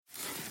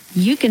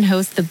you can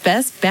host the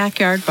best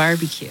backyard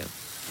barbecue.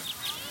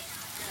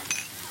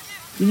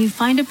 When you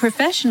find a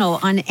professional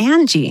on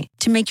Angie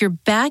to make your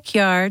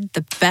backyard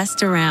the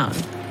best around.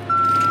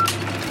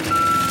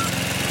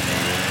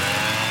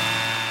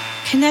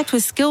 Connect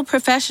with skilled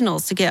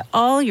professionals to get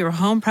all your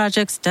home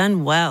projects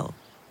done well.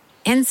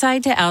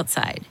 Inside to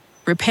outside,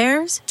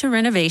 repairs to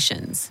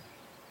renovations.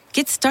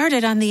 Get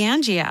started on the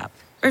Angie app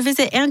or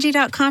visit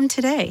Angie.com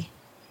today.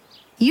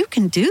 You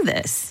can do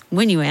this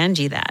when you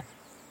Angie that.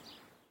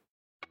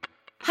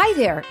 Hi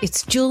there,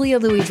 it's Julia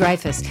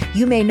Louis-Dreyfus.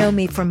 You may know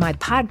me from my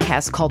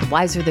podcast called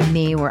Wiser Than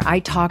Me, where I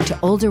talk to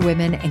older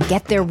women and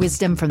get their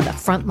wisdom from the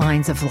front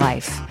lines of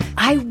life.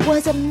 I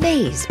was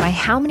amazed by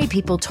how many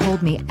people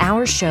told me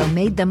our show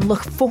made them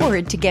look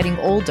forward to getting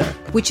older,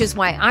 which is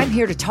why I'm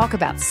here to talk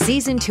about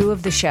season 2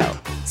 of the show.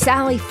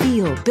 Sally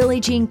Field, Billie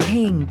Jean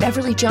King,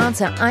 Beverly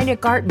Johnson, Ina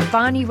Garten,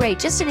 Bonnie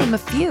Raitt, just to name a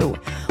few.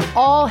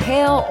 All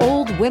hail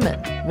old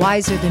women.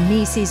 Wiser Than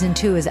Me season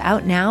 2 is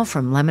out now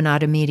from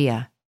Lemonada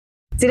Media.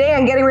 Today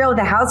on Getting Real with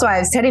the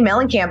Housewives, Teddi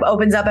Mellencamp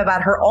opens up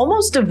about her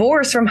almost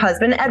divorce from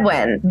husband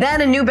Edwin. Then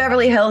a new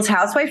Beverly Hills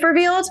housewife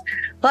revealed.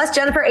 Plus,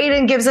 Jennifer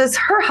Aydin gives us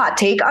her hot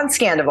take on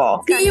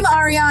Scandival. Team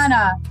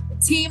Ariana.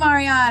 Team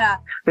Ariana.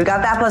 We've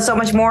got that plus so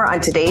much more on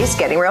today's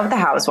Getting Real with the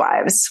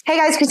Housewives. Hey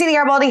guys, Christina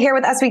Garibaldi here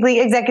with Us Weekly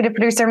executive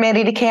producer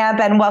Mandy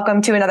DeCamp, and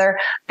welcome to another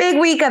big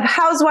week of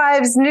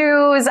Housewives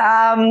news.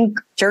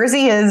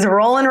 Jersey is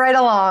rolling right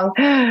along.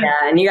 Yeah,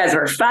 and you guys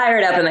were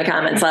fired up in the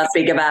comments last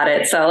week about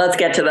it, so let's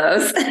get to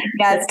those.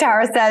 Yes,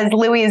 Tara says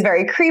Louis is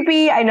very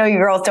creepy. I know you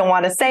girls don't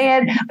want to say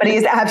it, but he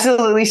is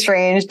absolutely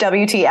strange.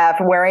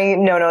 WTF,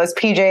 wearing No-No's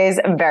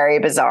PJs, very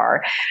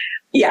bizarre.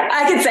 Yeah,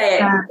 I could say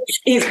it.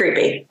 He's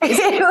creepy.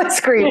 It was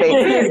creepy.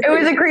 It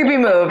was a creepy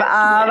move.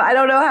 I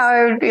don't know how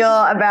I would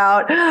feel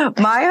about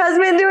my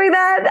husband doing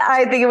that.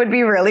 I think it would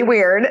be really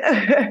weird.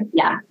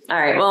 Yeah. All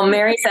right. Well,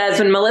 Mary says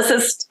when Melissa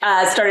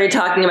started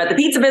talking about the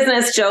pizza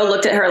business, Joe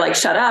looked at her like,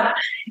 shut up.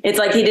 It's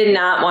like he did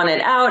not want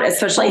it out,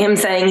 especially him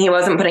saying he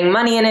wasn't putting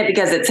money in it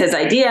because it's his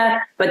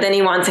idea, but then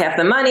he wants half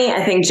the money.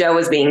 I think Joe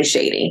was being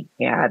shady.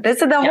 Yeah,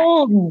 this is the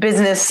whole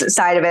business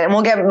side of it. And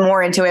we'll get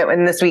more into it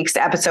in this week's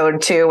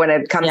episode too, when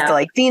it comes to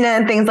like Dina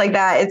and things like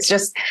that. It's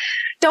just,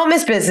 don't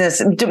mix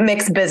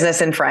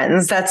business and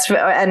friends.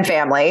 And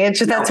family. It's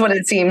just, that's what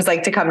it seems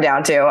like to come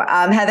down to.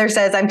 Heather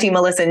says, I'm team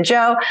Melissa and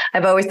Joe.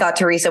 I've always thought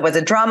Teresa was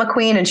a drama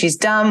queen and she's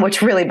dumb,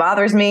 which really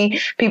bothers me.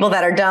 People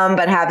that are dumb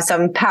but have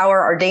some power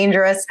are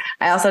dangerous.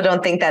 I also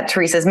don't think that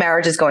Teresa's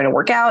marriage is going to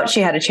work out.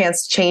 She had a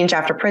chance to change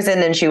after prison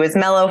and she was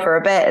mellow for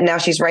a bit. And now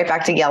she's right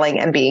back to yelling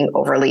and being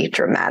overly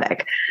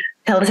dramatic.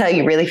 Tell us how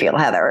you really feel,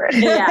 Heather.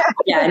 Yeah.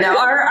 No,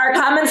 our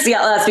comments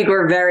last week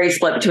were very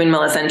split between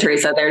Melissa and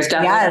Teresa. There's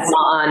definitely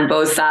on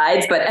both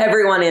sides, but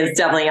everyone is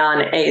definitely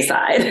on a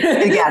side.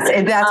 Yes,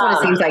 that's what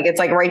it seems like. It's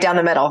like right down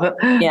the middle.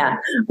 Yeah.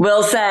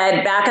 Will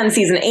said, back on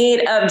season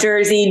 8 of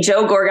Jersey,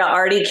 Joe Gorga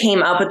already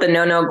came up with the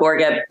No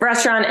Gorga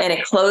restaurant and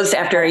it closed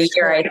after a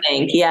year, I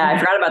think. Yeah, I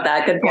forgot about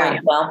that. Good point. Yeah.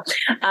 Well,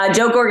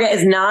 Joe Gorga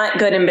is not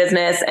good in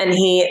business and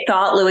he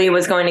thought Louis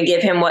was going to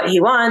give him what he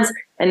wants.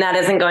 And that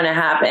isn't going to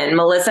happen.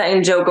 Melissa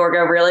and Joe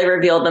Gorga really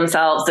revealed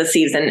themselves this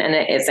season, and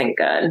it isn't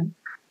good.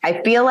 I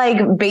feel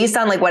like based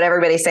on like what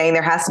everybody's saying,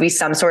 there has to be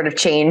some sort of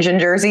change in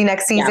Jersey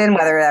next season,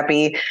 whether that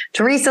be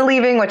Teresa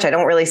leaving, which I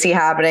don't really see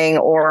happening,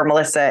 or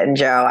Melissa and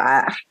Joe.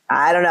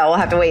 I don't know. We'll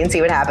have to wait and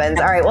see what happens.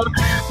 All right. Well,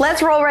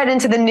 let's roll right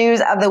into the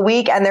news of the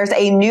week. And there's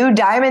a new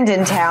diamond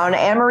in town,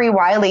 Anne-Marie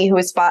Wiley, who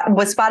was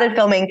spotted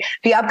filming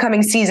the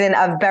upcoming season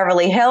of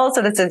Beverly Hills.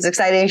 So this is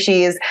exciting.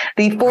 She is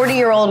the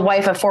 40-year-old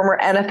wife of former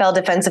NFL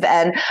defensive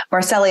end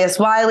Marcellus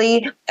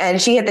Wiley. And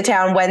she hit the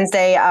town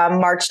Wednesday,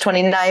 March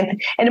 29th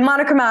in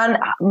a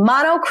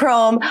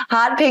monochrome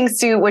hot pink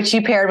suit, which she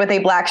paired with a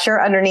black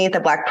shirt underneath, a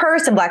black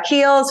purse and black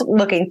heels,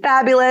 looking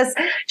fabulous.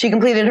 She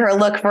completed her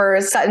look for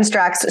Sutton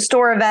Strack's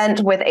store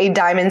event with a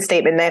diamond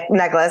statement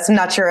necklace. I'm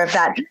not sure if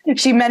that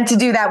she meant to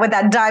do that with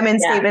that diamond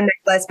statement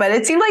necklace, but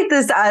it seemed like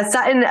this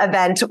Sutton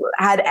event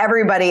had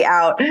everybody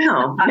out.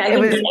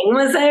 Meghan King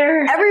was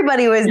there.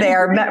 Everybody was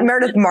there.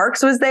 Meredith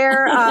Marks was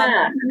there.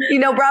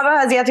 Bravo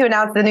has yet to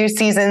announce the new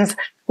season's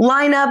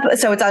lineup,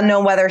 so it's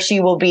unknown whether she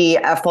will be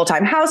a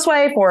full-time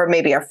housewife or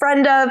maybe a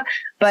friend of,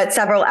 but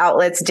several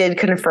outlets did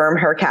confirm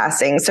her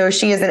casting. So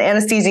she is an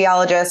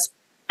anesthesiologist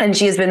and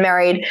she has been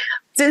married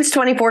since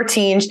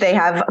 2014. They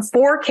have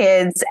 4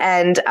 kids,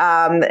 and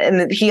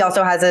he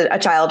also has a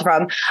child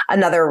from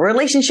another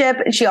relationship.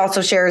 She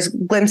also shares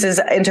glimpses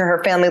into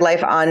her family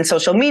life on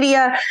social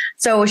media.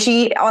 So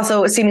she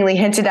also seemingly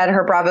hinted at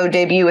her Bravo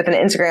debut with an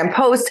Instagram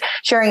post,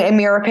 sharing a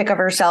mirror pic of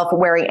herself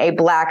wearing a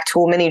black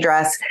tulle mini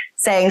dress,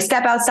 saying,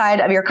 step outside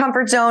of your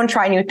comfort zone,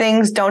 try new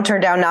things, don't turn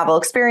down novel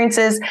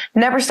experiences,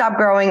 never stop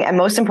growing, and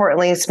most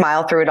importantly,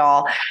 smile through it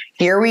all.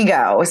 Here we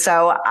go.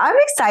 So I'm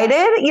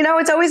excited.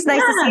 It's always nice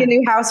to see a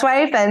new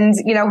housewife, and,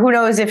 who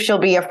knows if she'll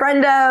be a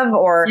friend of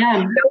or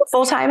a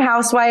full-time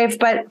housewife,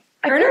 but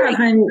her and her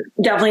husband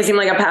definitely seem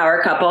like a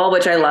power couple,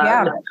 which I love.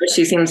 Yeah.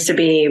 She seems to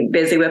be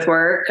busy with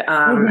work.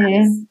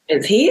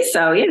 is he?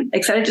 So yeah,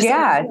 excited to see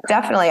him.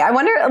 Definitely. I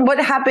wonder what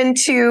happened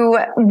to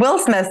Will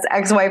Smith's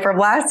ex-wife from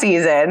last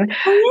season.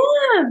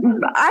 Oh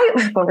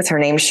yeah. What was her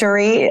name?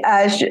 Shuri.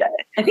 I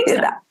think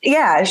so.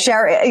 Yeah,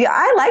 Sherry.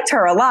 I liked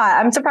her a lot.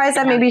 I'm surprised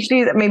that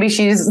maybe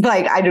she's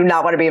like, I do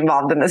not want to be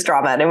involved in this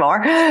drama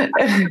anymore.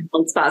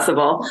 It's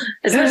possible,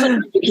 especially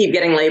if you keep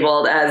getting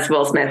labeled as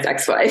Will Smith's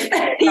ex-wife.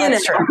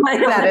 That's true.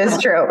 That is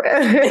true.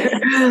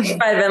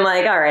 I've been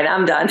like, all right,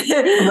 I'm done.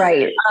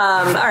 Right.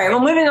 All right. Well,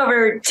 moving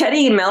over,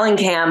 Teddy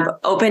Mellencamp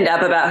opened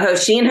up about how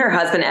she and her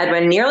husband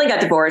Edwin nearly got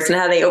divorced and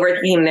how they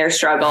overcame their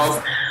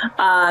struggles.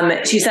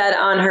 She said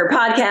on her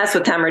podcast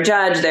with Tamara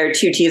Judge, their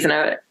Two T's in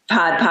a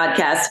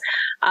podcast.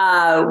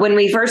 When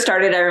we first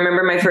started, I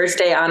remember my first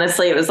day,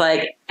 honestly, it was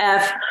like,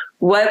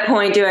 what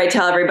point do I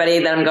tell everybody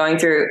that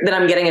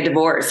I'm getting a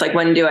divorce? Like,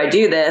 when do I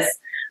do this?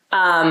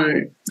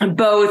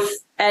 Both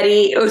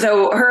Eddie,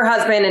 so her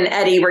husband and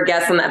Eddie were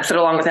guests on the episode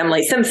along with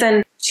Emily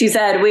Simpson. She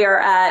said, we are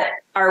at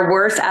our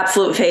worst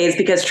absolute phase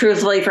because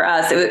truthfully for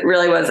us, it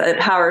really was a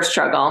power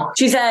struggle.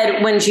 She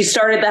said when she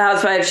started the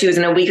Housewives, she was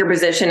in a weaker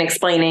position,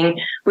 explaining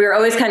we were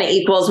always kind of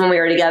equals when we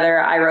were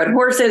together. I rode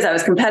horses, I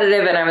was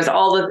competitive, and I was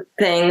all the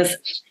things.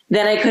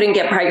 Then I couldn't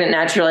get pregnant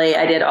naturally.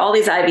 I did all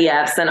these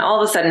IVFs. Then all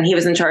of a sudden he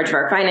was in charge of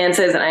our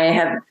finances, and I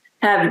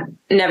have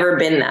never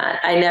been that.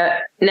 I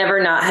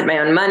never not had my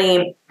own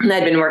money. And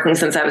I'd been working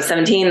since I was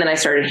 17. Then I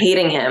started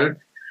hating him.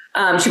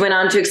 She went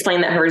on to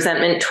explain that her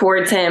resentment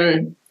towards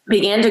him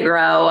began to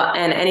grow,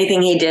 and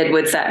anything he did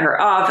would set her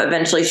off.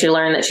 Eventually, she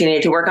learned that she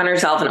needed to work on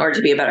herself in order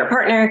to be a better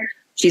partner.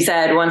 She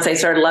said, once I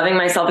started loving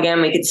myself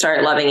again, we could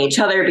start loving each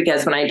other,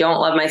 because when I don't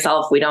love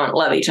myself, we don't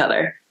love each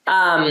other.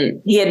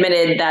 He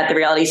admitted that the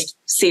reality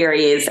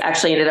series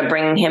actually ended up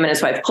bringing him and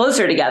his wife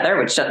closer together,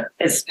 which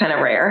is kind of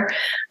rare.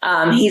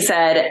 He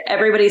said,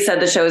 everybody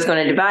said the show is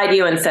going to divide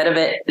you. Instead of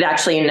it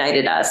actually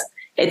united us.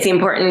 It's the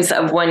importance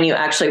of when you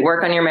actually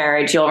work on your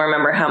marriage, you'll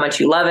remember how much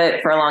you love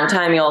it. For a long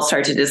time, you'll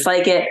start to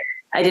dislike it.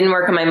 I didn't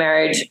work on my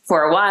marriage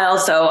for a while,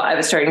 so I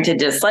was starting to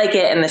dislike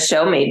it, and the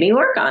show made me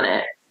work on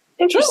it.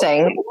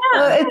 Interesting. Yeah.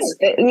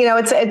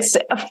 Well, it's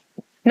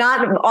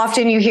not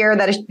often you hear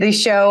that the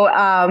show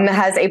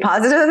has a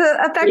positive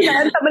effect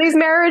on somebody's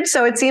marriage.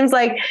 So it seems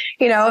like,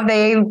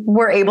 they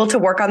were able to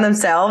work on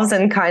themselves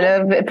and kind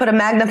of put a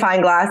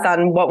magnifying glass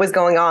on what was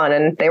going on,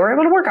 and they were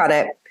able to work on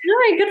it. All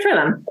right, good for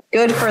them.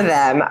 Good for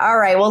them. All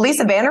right. Well,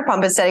 Lisa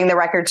Vanderpump is setting the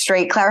record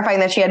straight,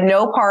 clarifying that she had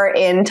no part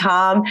in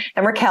Tom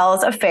and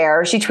Raquel's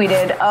affair. She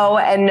tweeted, "Oh,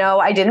 and no,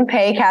 I didn't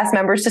pay cast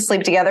members to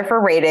sleep together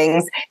for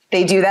ratings.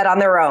 They do that on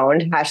their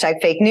own.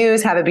 #fake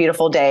news. Have a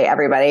beautiful day,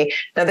 everybody."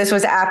 Now, this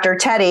was after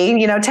Teddy,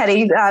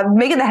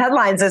 making the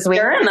headlines this week.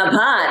 Stirring the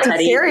pot,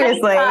 Teddy.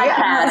 Seriously.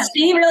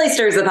 She really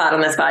stirs the pot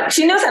on this pod.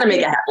 She knows how to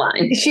make a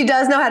headline. She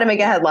does know how to make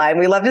a headline.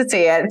 We love to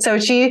see it. So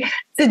she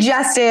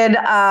suggested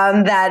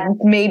that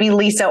maybe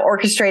Lisa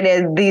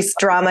orchestrated this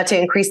drama to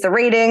increase the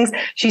ratings.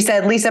 She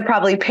said Lisa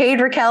probably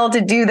paid Raquel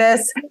to do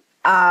this.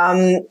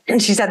 And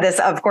she said this,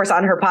 of course,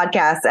 on her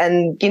podcast.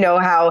 And you know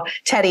how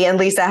Teddy and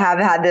Lisa have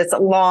had this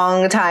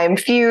long time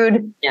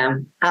feud. Yeah.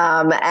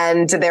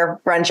 And their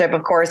friendship,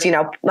 of course,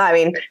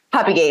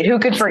 Puppygate, who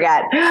could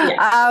forget?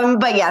 Yeah.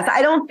 But yes,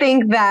 I don't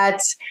think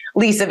that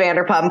Lisa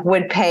Vanderpump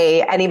would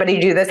pay anybody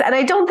to do this. And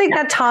I don't think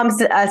that Tom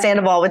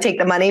Sandoval would take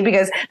the money,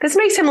 because this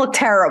makes him look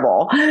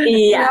terrible.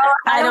 Yeah.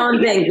 I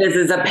don't think this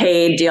is a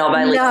paid deal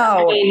by Lisa.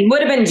 No.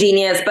 Would have been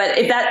genius, but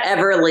if that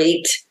ever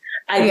leaked,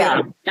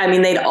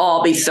 they'd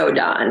all be so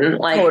done.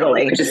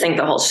 Totally. I just think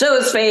the whole show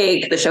is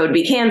fake. The show would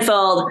be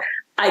canceled.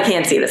 I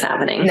can't see this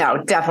happening.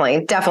 No,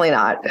 definitely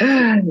not.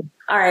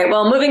 All right.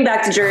 Well, moving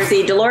back to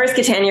Jersey, Dolores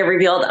Catania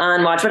revealed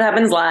on Watch What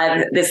Happens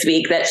Live this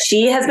week that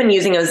she has been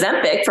using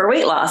Ozempic for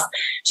weight loss.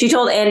 She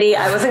told Andy,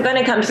 "I wasn't going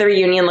to come to the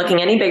reunion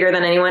looking any bigger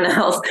than anyone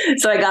else,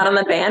 so I got on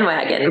the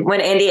bandwagon."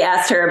 When Andy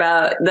asked her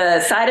about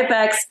the side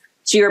effects,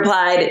 she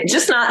replied,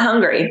 "Just not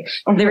hungry."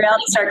 Mm-hmm. The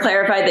reality star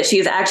clarified that she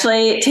is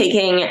actually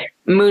taking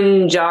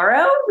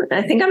Mounjaro.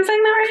 I think I'm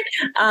saying that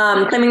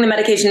right. Claiming the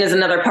medication is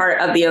another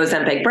part of the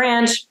Ozempic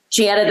branch.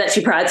 She added that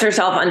she prides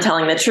herself on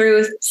telling the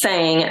truth,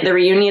 saying the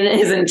reunion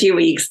is in 2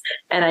 weeks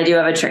and I do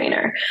have a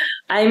trainer.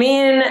 I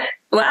mean,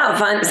 wow,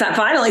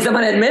 finally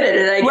someone admitted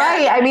it. I guess.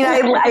 Right. I mean,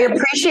 I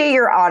appreciate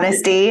your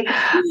honesty.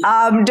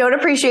 Don't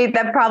appreciate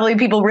that probably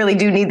people really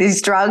do need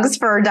these drugs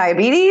for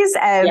diabetes.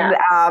 And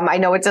I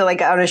know it's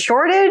on a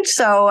shortage.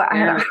 So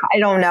I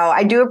don't know.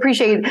 I do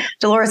appreciate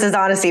Dolores's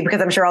honesty, because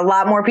I'm sure a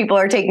lot more people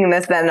are taking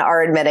this than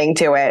are admitting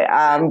to it.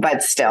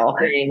 But still,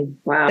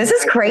 wow, this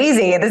is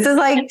crazy. This is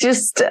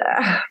just...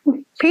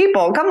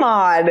 people, come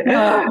on.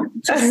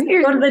 Just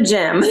go to the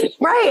gym.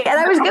 Right. And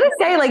I was going to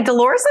say,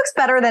 Dolores looks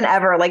better than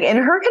ever. In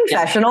her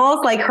confessionals,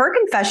 her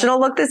confessional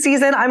look this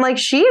season, I'm like,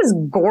 she is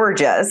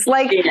gorgeous.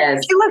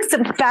 She looks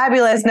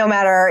fabulous no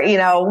matter,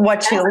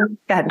 what she looks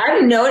at.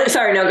 I've noticed.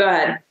 Sorry, no, go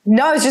ahead.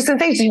 No, I was just going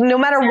to say, no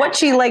matter what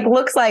she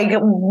looks like,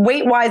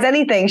 weight-wise,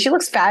 anything, she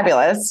looks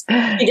fabulous.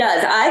 She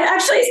does. I've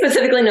actually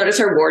specifically noticed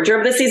her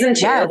wardrobe this season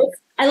too. Yes.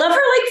 I love her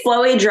like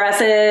flowy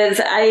dresses.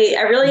 I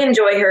really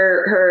enjoy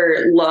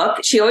her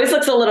look. She always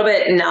looks a little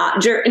bit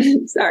not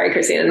sorry,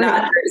 Christina,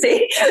 not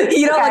Jersey.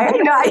 You don't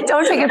I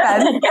don't take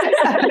offense.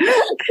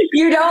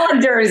 You don't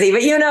look Jersey,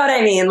 but you know what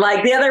I mean.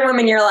 Like the other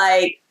women, you're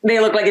like, they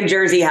look like a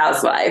Jersey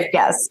housewife.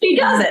 Yes. She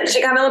doesn't.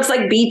 She kind of looks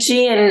like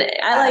beachy, and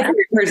I like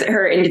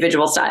her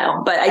individual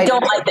style, but I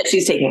don't like that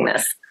she's taking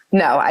this.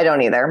 No, I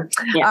don't either.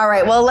 Yeah. All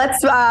right. Well,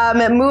 let's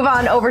move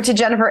on over to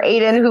Jennifer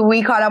Aydin, who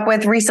we caught up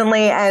with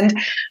recently. And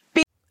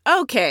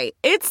okay,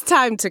 it's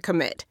time to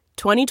commit.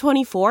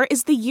 2024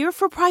 is the year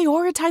for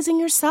prioritizing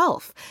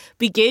yourself.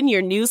 Begin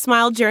your new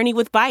smile journey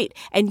with Byte,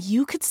 and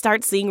you could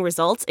start seeing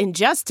results in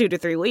just 2 to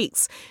 3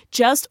 weeks.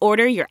 Just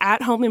order your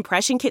at-home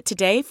impression kit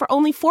today for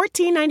only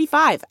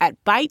 $14.95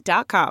 at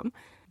Byte.com.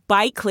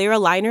 Byte clear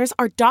aligners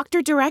are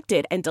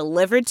doctor-directed and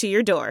delivered to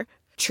your door.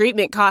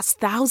 Treatment costs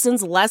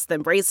thousands less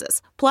than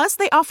braces. Plus,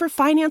 they offer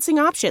financing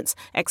options,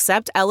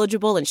 accept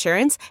eligible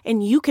insurance,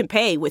 and you can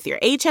pay with your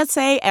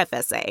HSA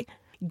FSA.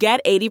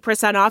 Get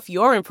 80% off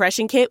your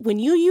impression kit when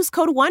you use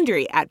code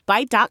WONDERY at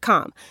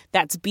Byte.com.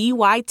 That's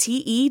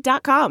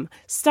BYTE.com.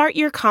 Start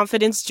your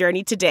confidence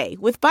journey today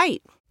with Byte.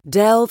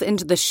 Delve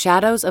into the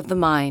shadows of the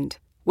mind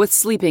with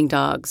Sleeping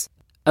Dogs,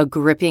 a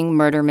gripping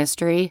murder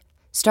mystery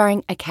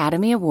starring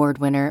Academy Award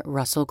winner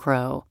Russell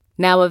Crowe.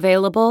 Now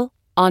available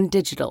on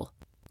digital.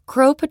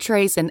 Crowe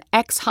portrays an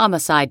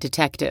ex-homicide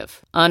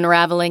detective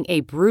unraveling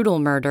a brutal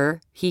murder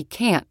he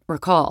can't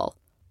recall.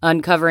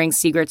 Uncovering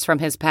secrets from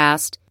his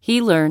past,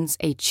 he learns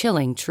a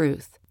chilling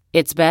truth.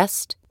 It's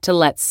best to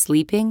let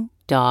sleeping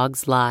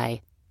dogs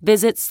lie.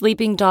 Visit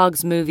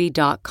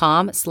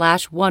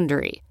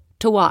sleepingdogsmovie.com/Wondery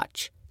to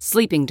watch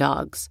Sleeping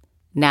Dogs,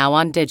 now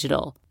on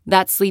digital.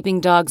 That's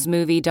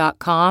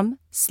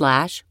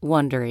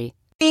sleepingdogsmovie.com/Wondery.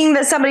 Being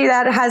that somebody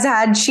that has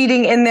had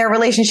cheating in their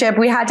relationship,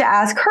 we had to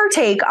ask her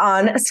take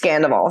on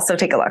Scandival. So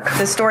take a look.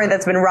 The story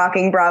that's been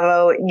rocking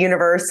Bravo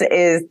universe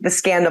is the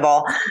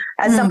Scandival.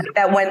 As somebody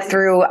that went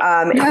through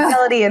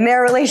infidelity in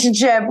their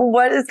relationship,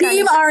 what is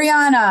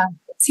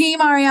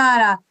Team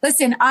Ariana.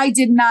 Listen, I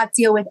did not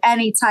deal with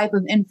any type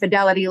of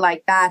infidelity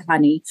like that,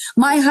 honey.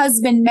 My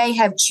husband may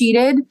have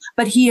cheated,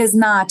 but he is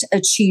not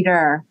a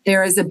cheater.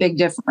 There is a big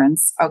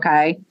difference.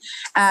 Okay.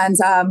 And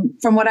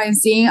from what I'm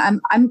seeing, I'm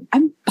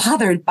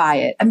bothered by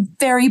it. I'm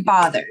very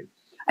bothered.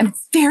 I'm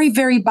very,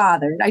 very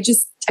bothered. I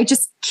just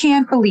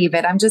can't believe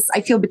it. I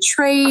feel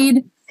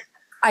betrayed.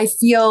 I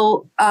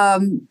feel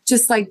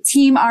just like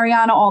Team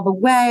Ariana all the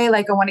way.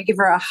 Like I want to give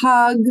her a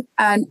hug.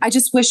 And I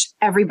just wish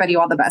everybody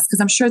all the best because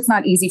I'm sure it's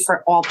not easy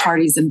for all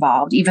parties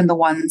involved, even the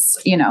ones,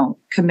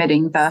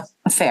 committing the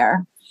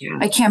affair. Yeah.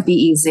 It can't be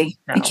easy.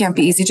 No. It can't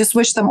be easy. Just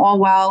wish them all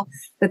well,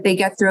 that they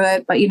get through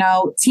it. But,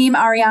 Team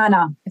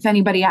Ariana, if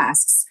anybody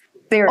asks.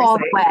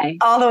 Seriously.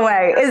 All the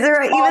way. Is there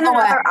even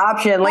another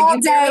option? Like all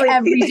day,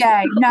 every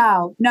day.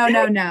 No.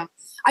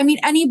 I mean,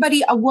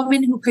 a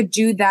woman who could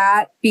do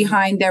that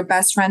behind their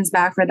best friend's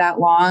back for that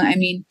long. I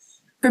mean,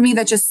 for me,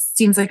 that just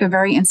seems like a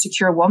very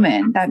insecure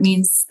woman.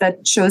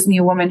 That shows me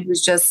a woman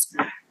who's just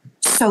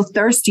so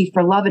thirsty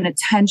for love and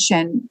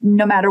attention,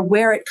 no matter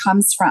where it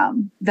comes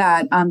from,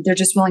 that they're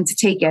just willing to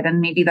take it. And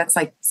maybe that's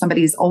like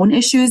somebody's own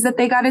issues that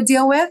they got to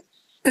deal with.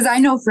 Because I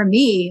know for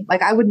me,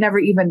 like I would never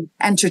even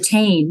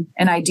entertain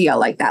an idea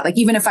like that. Like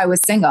even if I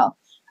was single,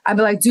 I'd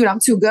be like, dude,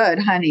 I'm too good,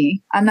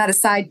 honey. I'm not a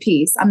side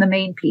piece. I'm the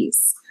main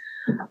piece.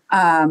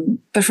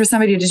 But for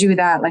somebody to do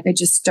that, like, I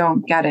just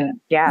don't get it.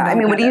 Yeah. I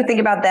mean, what do you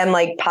think about them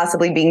like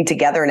possibly being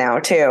together now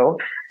too?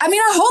 I mean,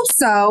 I hope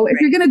so.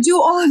 If you're going to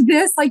do all of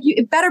this, like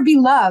it better be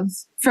love.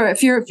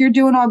 If you're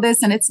doing all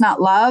this and it's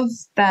not love,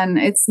 then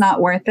it's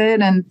not worth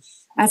it. And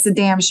that's a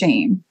damn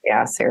shame.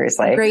 Yeah,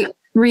 seriously. Great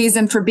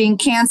reason for being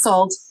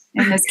canceled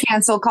in this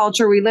cancel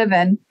culture we live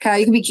in.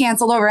 You can be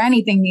canceled over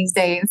anything these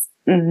days.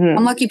 Mm-hmm.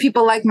 I'm lucky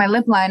people like my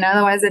lip liner.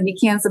 Otherwise, I'd be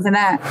canceled for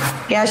that.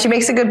 Yeah, she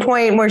makes a good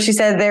point where she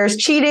said there's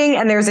cheating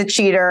and there's a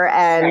cheater.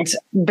 And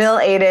Bill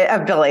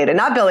Aydin,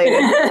 not Bill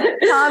Aydin.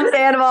 Tom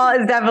Sandoval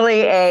is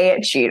definitely a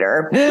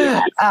cheater.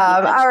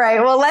 All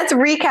right. Well, let's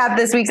recap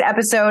this week's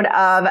episode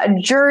of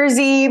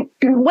Jersey.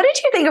 What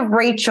did you think of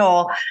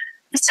Rachel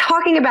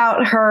talking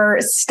about her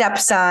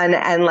stepson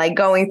and like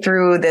going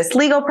through this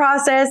legal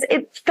process?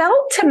 It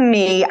felt to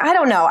me, I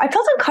don't know, I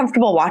felt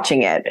uncomfortable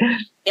watching it.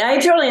 Yeah, I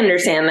totally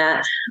understand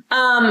that.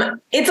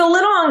 It's a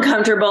little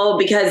uncomfortable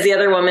because the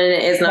other woman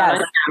is not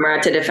on camera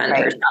to defend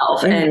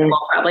herself, and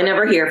we'll probably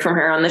never hear from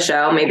her on the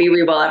show. Maybe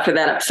we will after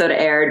that episode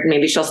aired.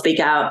 Maybe she'll speak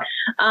out.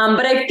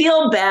 But I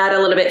feel bad a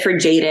little bit for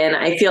Jaden.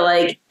 I feel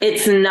like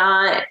it's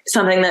not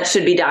something that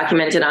should be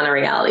documented on a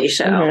reality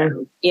show.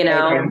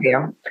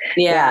 Mm-hmm.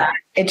 Yeah.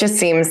 It just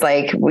seems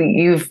like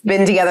you've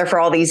been together for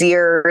all these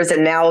years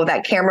and now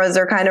that cameras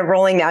are kind of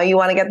rolling. Now you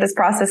want to get this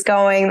process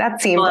going.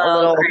 That seems a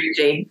little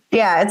cringy.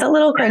 Yeah, it's a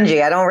little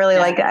cringy. I don't really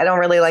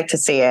like to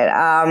see it.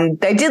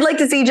 I did like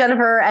to see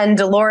Jennifer and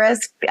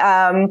Dolores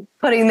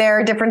putting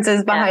their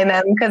differences behind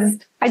them because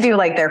I do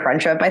like their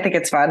friendship. I think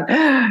it's fun.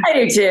 I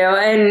do too.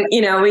 And,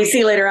 we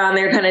see later on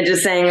they're kind of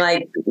just saying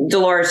like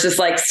Dolores just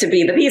likes to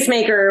be the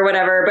peacemaker or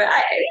whatever, but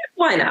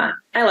why not?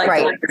 I like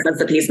Dolores as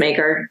the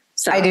peacemaker.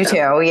 So, I do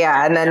too.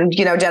 Yeah. And then,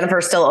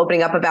 Jennifer's still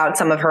opening up about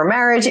some of her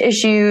marriage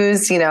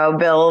issues,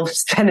 Bill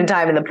spending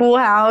time in the pool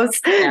house.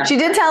 Yeah. She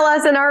did tell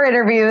us in our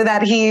interview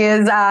that he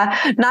is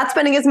not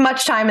spending as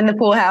much time in the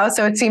pool house.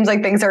 So it seems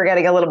like things are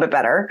getting a little bit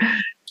better.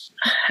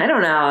 I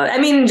don't know. I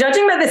mean,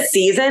 judging by the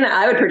season,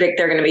 I would predict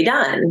they're going to be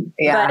done.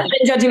 Yeah. But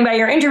judging by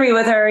your interview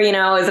with her,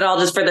 is it all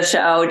just for the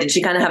show? Did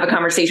she kind of have a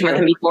conversation with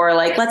him before?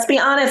 Like, let's be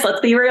honest, let's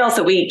be real.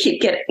 So we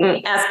keep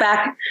getting asked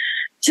back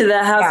to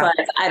the housewives.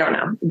 Yeah. I don't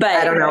know. But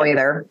I don't know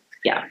either.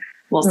 Yeah.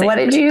 We'll see. What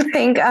did you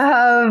think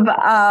of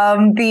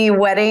the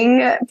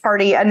wedding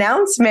party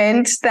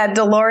announcement that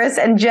Dolores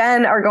and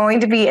Jen are going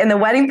to be in the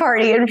wedding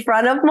party in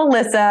front of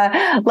Melissa?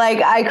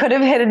 Like, I could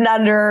have hidden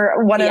under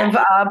one of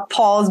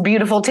Paul's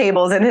beautiful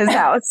tables in his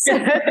house.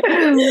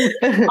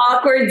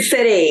 Awkward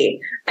city.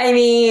 I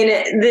mean,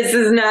 this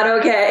is not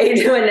okay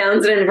to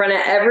announce it in front of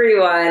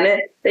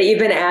everyone that you've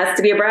been asked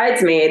to be a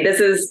bridesmaid. This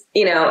is,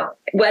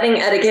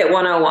 wedding etiquette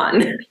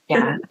 101.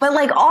 Yeah.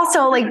 But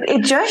also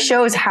it just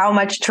shows how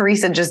much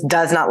Teresa just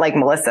does not like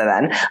Melissa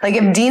then. Like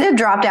if Dina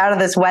dropped out of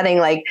this wedding,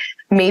 like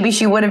maybe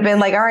she would have been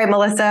like, all right,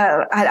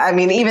 Melissa. I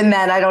mean, even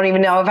then I don't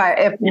even know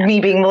if me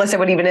being Melissa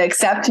would even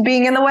accept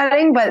being in the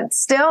wedding, but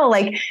still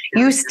you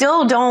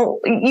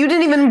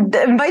didn't even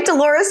invite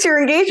Dolores to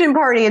your engagement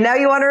party and now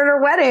you want her in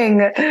her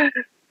wedding.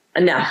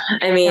 No,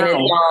 I mean,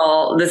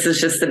 this is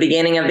just the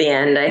beginning of the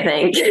end, I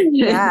think.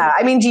 Yeah.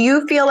 I mean, do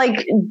you feel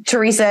like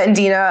Teresa and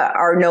Dina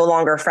are no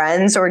longer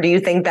friends, or do you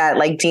think that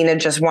Dina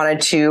just wanted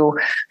to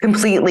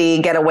completely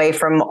get away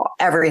from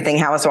everything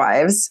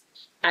Housewives?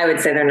 I would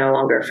say they're no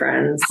longer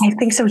friends. I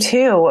think so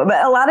too.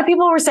 But a lot of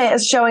people were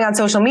showing on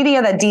social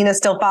media that Dina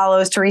still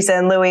follows Teresa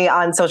and Louis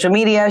on social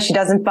media. She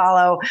doesn't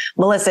follow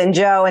Melissa and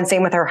Joe, and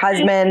same with her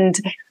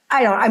husband.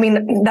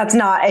 That's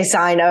not a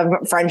sign of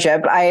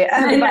friendship.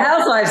 In the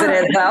Housewives it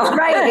is though.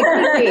 Right. It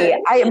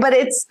could be.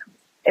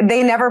 But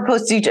they never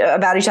post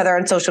about each other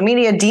on social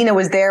media. Dina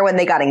was there when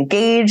they got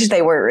engaged.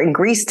 They were in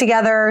Greece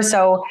together.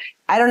 So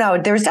I don't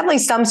know. There was definitely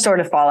some sort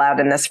of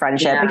fallout in this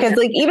friendship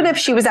because even if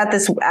she was at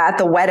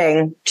the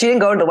wedding, she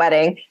didn't go to the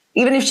wedding.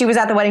 Even if she was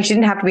at the wedding, she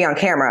didn't have to be on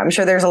camera. I'm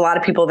sure there's a lot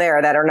of people there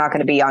that are not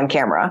going to be on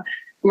camera.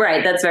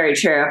 Right. That's very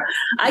true.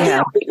 I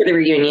can't wait for the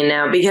reunion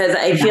now because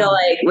I feel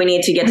like we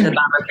need to get to the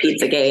bottom of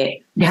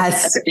Pizzagate.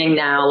 Yes.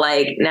 Now,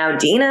 now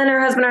Dina and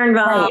her husband are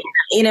involved.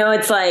 Right.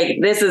 It's like,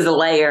 this is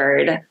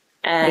layered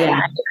and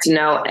I need to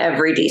know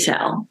every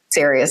detail.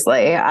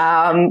 Seriously.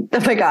 Oh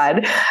my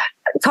God.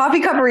 Coffee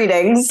cup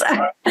readings.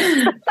 I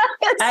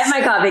have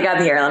my coffee cup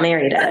here. Let me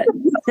read it.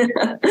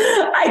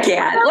 I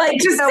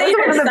can't. Just say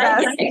you're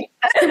psychic.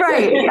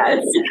 Right.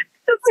 Yes.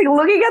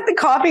 Looking at the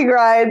coffee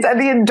grinds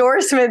and the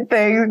endorsement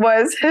thing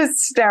was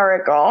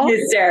hysterical. Do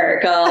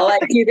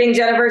you think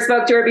Jennifer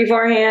spoke to her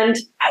beforehand?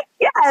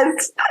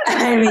 Yes.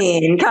 I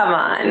mean, come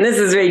on. This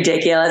is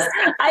ridiculous.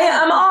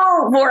 I'm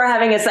all for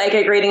having a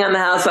psychic reading on the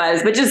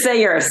Housewives, but just say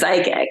you're a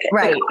psychic.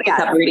 Right. The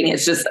coffee cup reading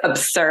is just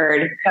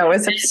absurd. That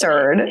was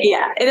absurd.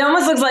 Yeah. It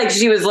almost looks like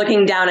she was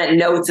looking down at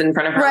notes in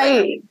front of her.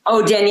 Right.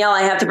 Oh, Danielle,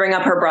 I have to bring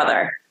up her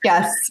brother.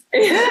 Yes.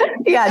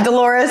 Yeah.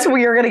 Dolores,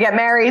 we are going to get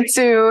married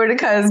soon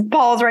because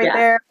Paul's right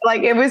there.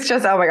 It was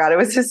just, oh my God, it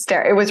was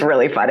hysterical. It was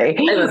really funny.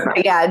 It was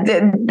funny. Yeah.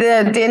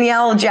 The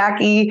Danielle,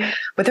 Jackie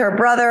with her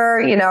brother,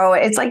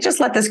 it's like,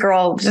 just let this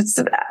girl,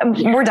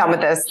 we're done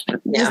with this.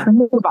 Just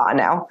move on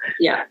now.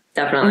 Yeah,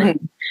 definitely.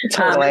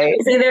 Totally.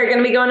 So they're going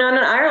to be going on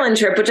an Ireland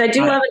trip, which I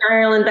do love an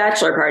Ireland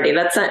bachelor party.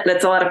 That's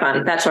a lot of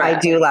fun. I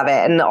do love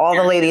it. And all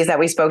the ladies that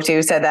we spoke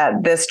to said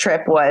that this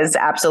trip was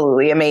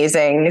absolutely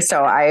amazing.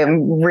 So I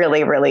am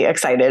really, really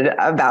excited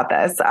about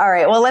this. All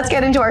right. Well, let's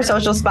get into our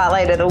social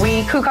spotlight of the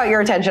week. Who caught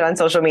your attention on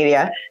social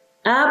media?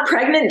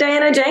 Pregnant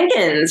Diana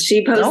Jenkins.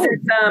 She posted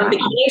some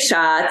bikini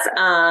shots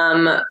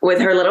with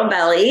her little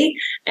belly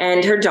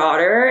and her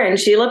daughter, and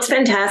she looks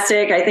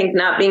fantastic. I think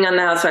not being on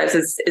the Housewives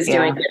is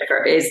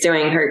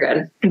doing her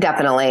good.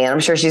 Definitely, and I'm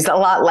sure she's a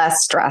lot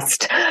less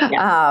stressed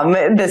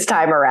this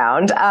time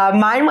around.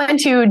 Mine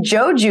went to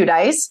Joe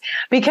Giudice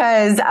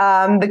because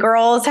the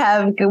girls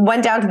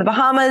went down to the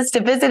Bahamas to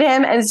visit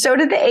him, and so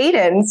did the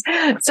Aidens.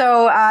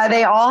 So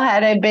they all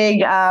had a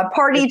big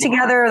party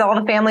together. All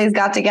the families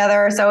got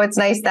together. So it's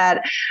nice that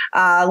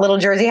little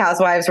Jersey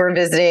housewives were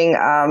visiting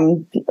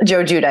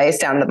Joe Giudice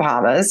down in the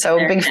Bahamas. So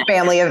big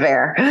family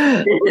affair.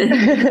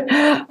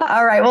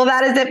 All right. Well,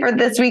 that is it for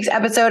this week's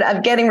episode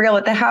of Getting Real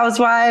with the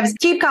Housewives.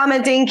 Keep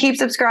commenting, keep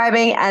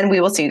subscribing, and we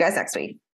will see you guys next week.